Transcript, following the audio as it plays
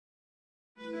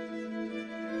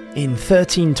In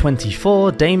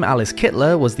 1324, Dame Alice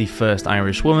Kyteler was the first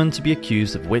Irish woman to be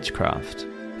accused of witchcraft.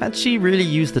 Had she really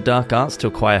used the dark arts to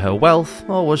acquire her wealth,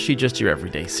 or was she just your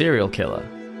everyday serial killer?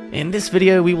 In this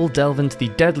video, we will delve into the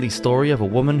deadly story of a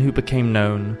woman who became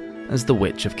known as the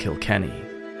Witch of Kilkenny.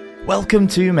 Welcome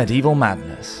to Medieval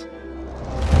Madness.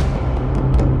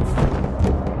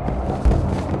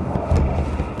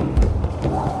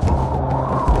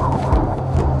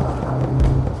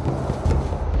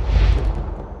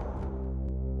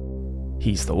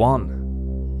 He's the one.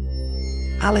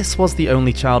 Alice was the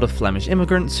only child of Flemish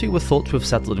immigrants who were thought to have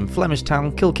settled in Flemish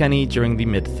town Kilkenny during the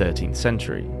mid-13th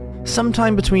century.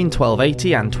 Sometime between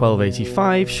 1280 and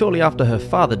 1285, shortly after her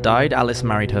father died, Alice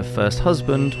married her first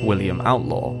husband, William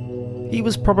Outlaw. He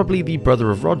was probably the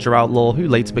brother of Roger Outlaw, who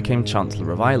later became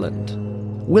Chancellor of Ireland.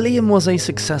 William was a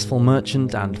successful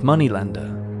merchant and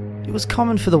moneylender. It was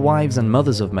common for the wives and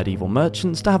mothers of medieval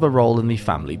merchants to have a role in the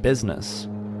family business.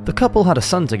 The couple had a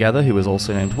son together who was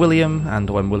also named William, and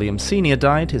when William Sr.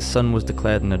 died, his son was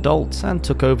declared an adult and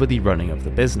took over the running of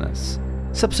the business.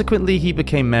 Subsequently, he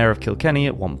became mayor of Kilkenny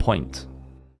at one point.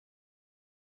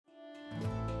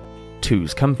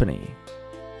 Two's Company.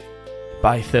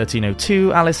 By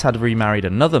 1302, Alice had remarried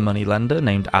another moneylender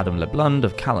named Adam Le Blund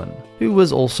of Callan, who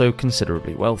was also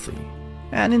considerably wealthy.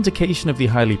 An indication of the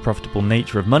highly profitable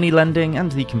nature of money lending and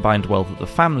the combined wealth of the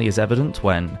family is evident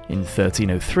when, in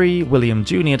 1303, William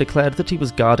Jr. declared that he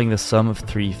was guarding the sum of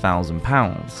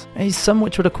 £3,000, a sum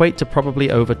which would equate to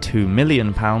probably over £2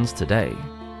 million today.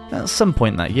 At some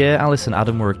point that year, Alice and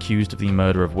Adam were accused of the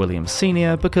murder of William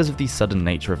Sr. because of the sudden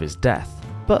nature of his death,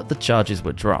 but the charges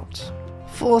were dropped.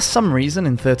 For some reason,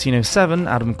 in 1307,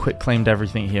 Adam quitclaimed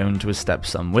everything he owned to his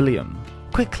stepson William.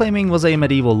 Quitclaiming was a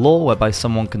medieval law whereby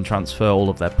someone can transfer all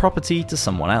of their property to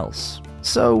someone else.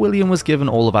 So William was given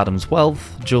all of Adam's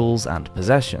wealth, jewels, and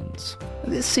possessions.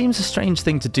 This seems a strange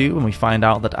thing to do when we find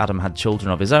out that Adam had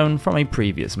children of his own from a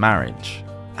previous marriage.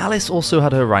 Alice also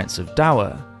had her rights of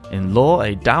dower. In law,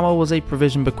 a dower was a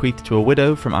provision bequeathed to a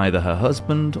widow from either her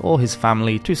husband or his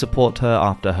family to support her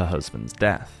after her husband's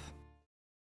death.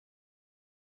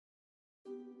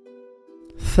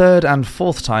 Third and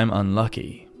fourth time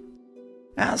unlucky.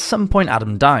 At some point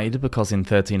Adam died because in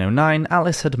 1309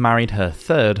 Alice had married her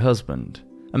third husband,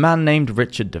 a man named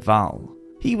Richard de Val.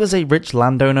 He was a rich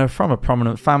landowner from a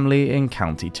prominent family in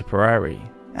County Tipperary,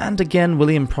 and again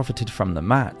William profited from the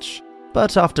match.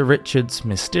 But after Richard's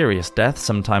mysterious death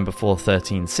sometime before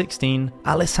 1316,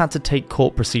 Alice had to take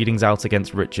court proceedings out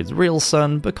against Richard's real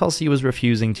son because he was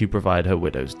refusing to provide her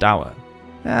widow's dower.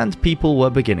 And people were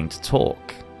beginning to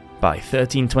talk. By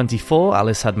 1324,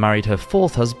 Alice had married her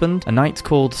fourth husband, a knight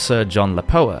called Sir John Le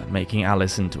Poer, making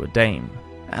Alice into a dame.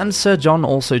 And Sir John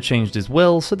also changed his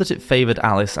will so that it favoured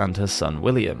Alice and her son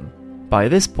William. By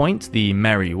this point, the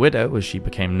Merry Widow, as she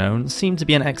became known, seemed to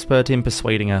be an expert in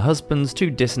persuading her husbands to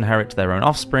disinherit their own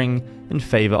offspring in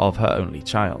favour of her only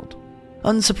child.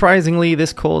 Unsurprisingly,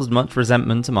 this caused much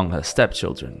resentment among her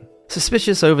stepchildren.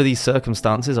 Suspicious over the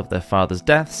circumstances of their father's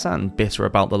deaths and bitter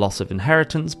about the loss of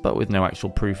inheritance but with no actual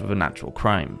proof of a natural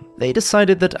crime, they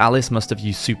decided that Alice must have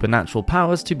used supernatural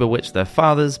powers to bewitch their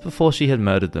fathers before she had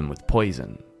murdered them with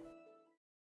poison.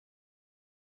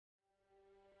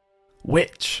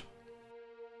 Witch.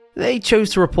 They chose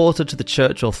to report her to the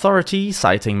church authority,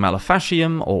 citing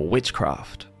maleficium or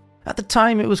witchcraft. At the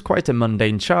time, it was quite a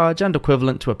mundane charge and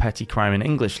equivalent to a petty crime in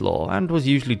English law, and was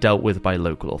usually dealt with by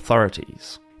local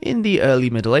authorities. In the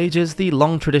early Middle Ages, the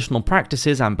long traditional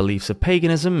practices and beliefs of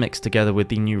paganism mixed together with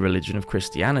the new religion of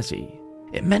Christianity.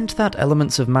 It meant that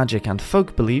elements of magic and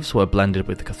folk beliefs were blended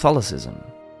with Catholicism.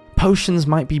 Potions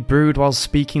might be brewed whilst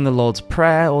speaking the Lord's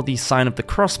Prayer, or the sign of the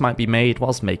cross might be made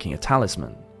whilst making a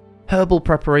talisman. Herbal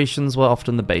preparations were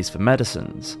often the base for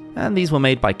medicines, and these were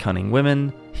made by cunning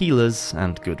women, healers,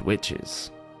 and good witches.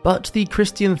 But the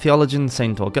Christian theologian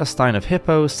St. Augustine of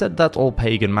Hippo said that all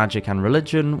pagan magic and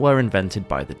religion were invented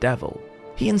by the devil.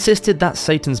 He insisted that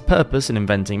Satan's purpose in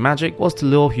inventing magic was to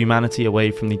lure humanity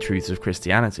away from the truths of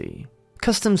Christianity.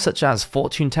 Customs such as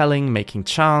fortune-telling, making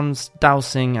charms,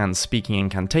 dowsing, and speaking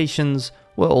incantations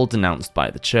were all denounced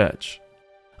by the church.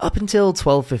 Up until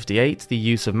 1258, the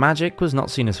use of magic was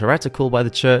not seen as heretical by the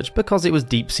church because it was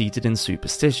deep-seated in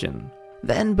superstition.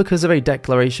 Then, because of a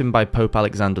declaration by Pope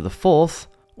Alexander IV,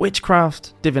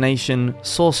 witchcraft, divination,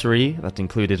 sorcery, that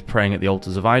included praying at the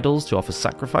altars of idols to offer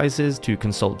sacrifices, to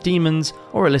consult demons,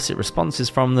 or elicit responses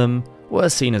from them, were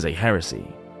seen as a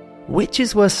heresy.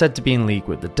 Witches were said to be in league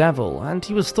with the devil, and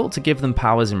he was thought to give them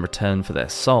powers in return for their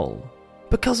soul.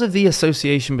 Because of the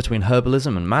association between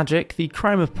herbalism and magic, the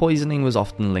crime of poisoning was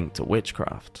often linked to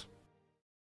witchcraft.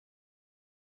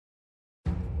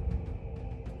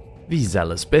 The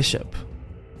zealous bishop.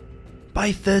 By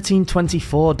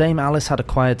 1324, Dame Alice had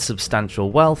acquired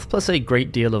substantial wealth plus a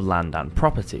great deal of land and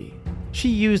property. She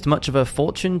used much of her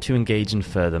fortune to engage in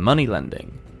further money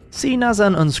lending. Seen as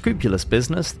an unscrupulous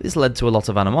business, this led to a lot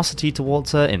of animosity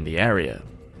towards her in the area.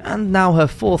 And now her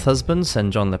fourth husband,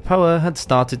 St. John Le Poer, had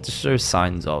started to show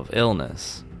signs of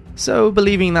illness. So,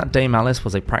 believing that Dame Alice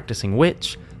was a practicing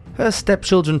witch, her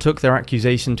stepchildren took their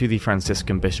accusation to the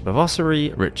Franciscan Bishop of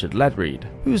Ossory, Richard Ledreed,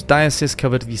 whose diocese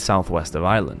covered the southwest of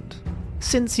Ireland.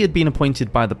 Since he had been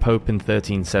appointed by the Pope in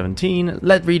 1317,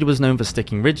 Ledreed was known for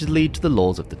sticking rigidly to the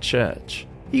laws of the Church.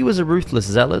 He was a ruthless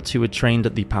zealot who had trained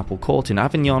at the papal court in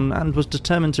Avignon and was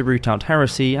determined to root out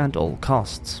heresy at all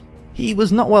costs. He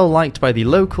was not well liked by the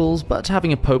locals, but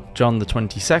having a Pope John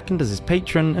XXII as his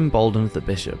patron emboldened the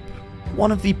bishop.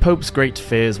 One of the Pope's great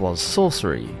fears was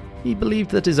sorcery. He believed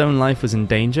that his own life was in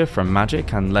danger from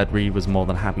magic, and Ledreed was more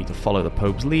than happy to follow the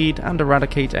Pope's lead and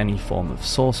eradicate any form of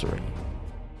sorcery.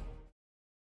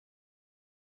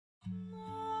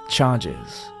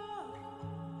 Charges.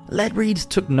 Ledreed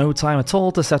took no time at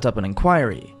all to set up an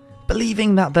inquiry,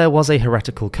 believing that there was a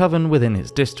heretical coven within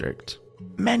his district.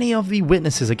 Many of the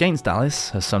witnesses against Alice,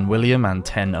 her son William and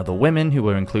 10 other women who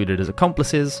were included as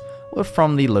accomplices, were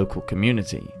from the local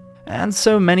community. And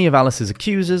so many of Alice's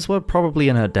accusers were probably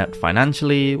in her debt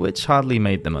financially, which hardly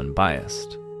made them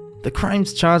unbiased. The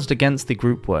crimes charged against the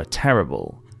group were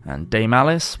terrible, and Dame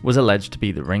Alice was alleged to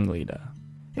be the ringleader.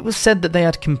 It was said that they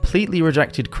had completely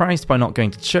rejected Christ by not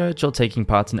going to church or taking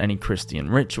part in any Christian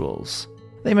rituals.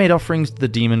 They made offerings to the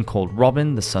demon called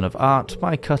Robin, the son of Art,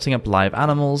 by cutting up live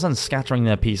animals and scattering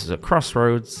their pieces at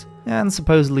crossroads, and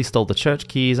supposedly stole the church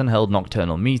keys and held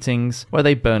nocturnal meetings where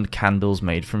they burned candles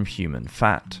made from human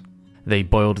fat. They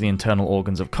boiled the internal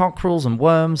organs of cockerels and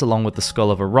worms along with the skull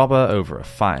of a robber over a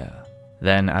fire.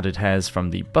 Then added hairs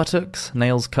from the buttocks,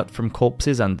 nails cut from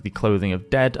corpses and the clothing of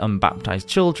dead, unbaptized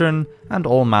children, and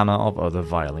all manner of other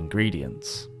vile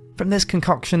ingredients. From this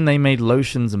concoction they made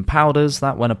lotions and powders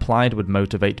that when applied would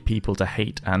motivate people to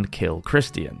hate and kill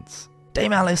Christians.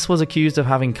 Dame Alice was accused of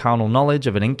having carnal knowledge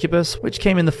of an incubus, which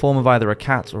came in the form of either a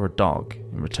cat or a dog,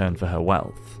 in return for her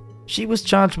wealth. She was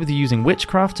charged with using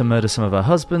witchcraft to murder some of her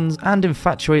husbands and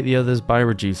infatuate the others by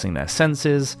reducing their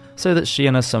senses, so that she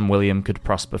and her son William could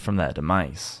prosper from their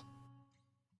demise.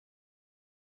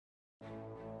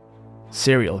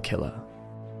 Serial killer.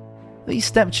 The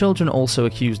stepchildren also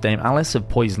accused Dame Alice of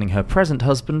poisoning her present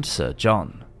husband, Sir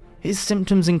John. His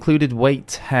symptoms included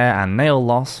weight, hair and nail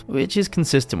loss, which is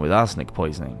consistent with arsenic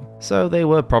poisoning, so they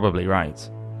were probably right.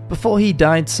 Before he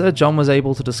died, Sir John was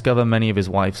able to discover many of his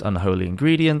wife's unholy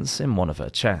ingredients in one of her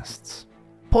chests.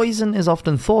 Poison is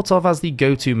often thought of as the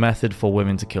go-to method for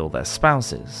women to kill their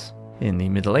spouses. In the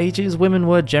Middle Ages, women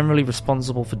were generally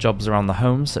responsible for jobs around the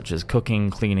home such as cooking,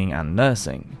 cleaning and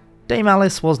nursing. Dame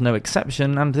Alice was no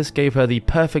exception, and this gave her the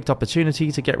perfect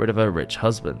opportunity to get rid of her rich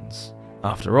husbands.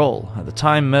 After all, at the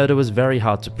time murder was very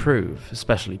hard to prove,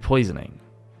 especially poisoning.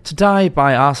 To die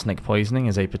by arsenic poisoning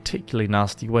is a particularly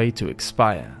nasty way to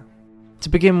expire. To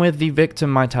begin with, the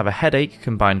victim might have a headache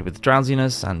combined with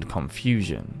drowsiness and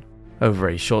confusion. Over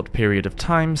a short period of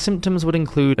time, symptoms would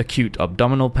include acute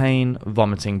abdominal pain,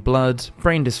 vomiting blood,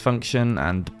 brain dysfunction,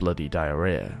 and bloody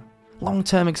diarrhea.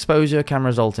 Long-term exposure can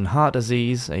result in heart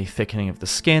disease, a thickening of the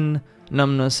skin,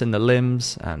 numbness in the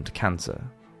limbs, and cancer.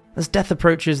 As death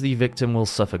approaches, the victim will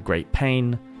suffer great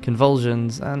pain,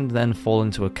 convulsions, and then fall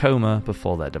into a coma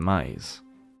before their demise.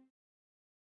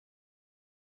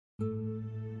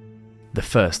 The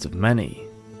first of many.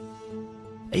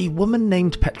 A woman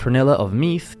named Petronilla of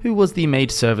Meath, who was the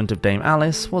maidservant of Dame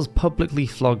Alice, was publicly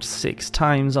flogged 6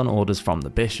 times on orders from the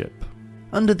bishop.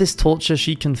 Under this torture,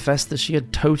 she confessed that she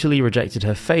had totally rejected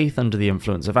her faith under the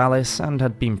influence of Alice and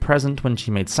had been present when she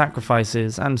made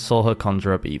sacrifices and saw her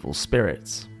conjure up evil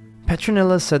spirits.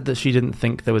 Petronilla said that she didn't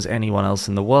think there was anyone else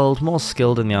in the world more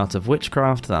skilled in the art of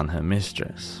witchcraft than her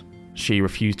mistress. She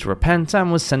refused to repent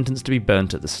and was sentenced to be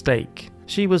burnt at the stake.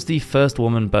 She was the first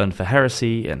woman burned for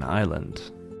heresy in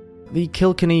Ireland. The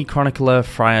Kilkenny chronicler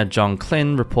Friar John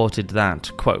Klyn reported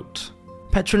that, quote,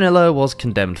 Petronilla was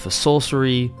condemned for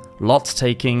sorcery,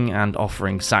 lot-taking and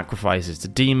offering sacrifices to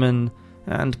demon,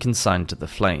 and consigned to the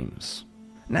flames.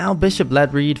 Now Bishop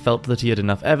Ledreed felt that he had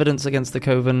enough evidence against the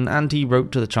coven, and he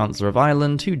wrote to the Chancellor of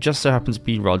Ireland, who just so happened to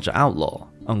be Roger Outlaw,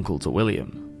 uncle to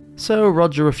William. So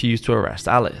Roger refused to arrest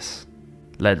Alice.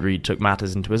 Ledreed took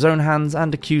matters into his own hands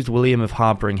and accused William of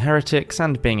harbouring heretics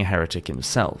and being a heretic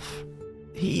himself.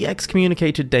 He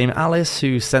excommunicated Dame Alice,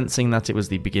 who, sensing that it was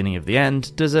the beginning of the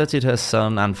end, deserted her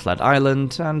son and fled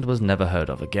Ireland and was never heard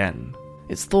of again.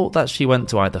 It's thought that she went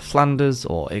to either Flanders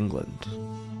or England.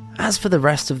 As for the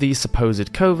rest of these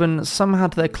supposed coven, some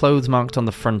had their clothes marked on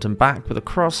the front and back with a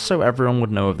cross so everyone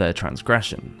would know of their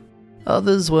transgression.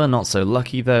 Others were not so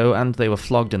lucky though, and they were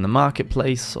flogged in the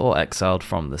marketplace or exiled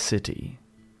from the city.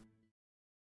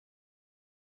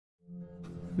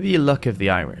 The luck of the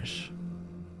Irish.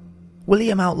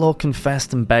 William Outlaw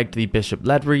confessed and begged the Bishop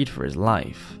Ledreed for his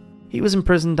life. He was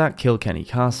imprisoned at Kilkenny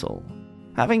Castle.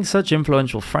 Having such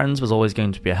influential friends was always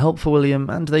going to be a help for William,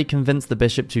 and they convinced the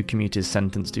bishop to commute his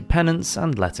sentence to penance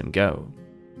and let him go.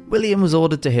 William was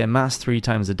ordered to hear Mass 3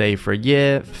 times a day for a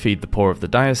year, feed the poor of the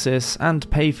diocese, and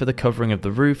pay for the covering of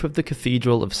the roof of the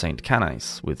Cathedral of St.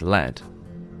 Canice with lead.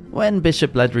 When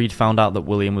Bishop Ledreed found out that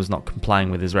William was not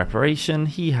complying with his reparation,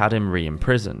 he had him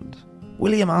re-imprisoned.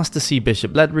 William asked to see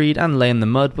Bishop Ledreed and lay in the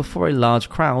mud before a large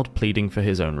crowd pleading for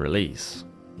his own release.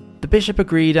 The bishop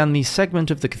agreed, and the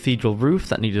segment of the cathedral roof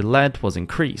that needed lead was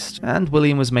increased, and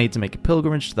William was made to make a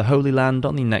pilgrimage to the Holy Land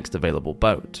on the next available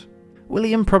boat.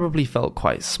 William probably felt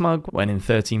quite smug when in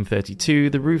 1332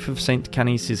 the roof of St.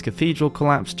 Canice's cathedral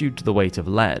collapsed due to the weight of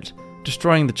lead,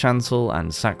 destroying the chancel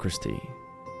and sacristy.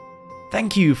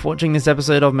 Thank you for watching this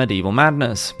episode of Medieval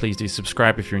Madness. Please do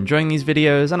subscribe if you're enjoying these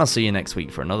videos, and I'll see you next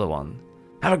week for another one.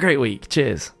 Have a great week,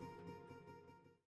 cheers!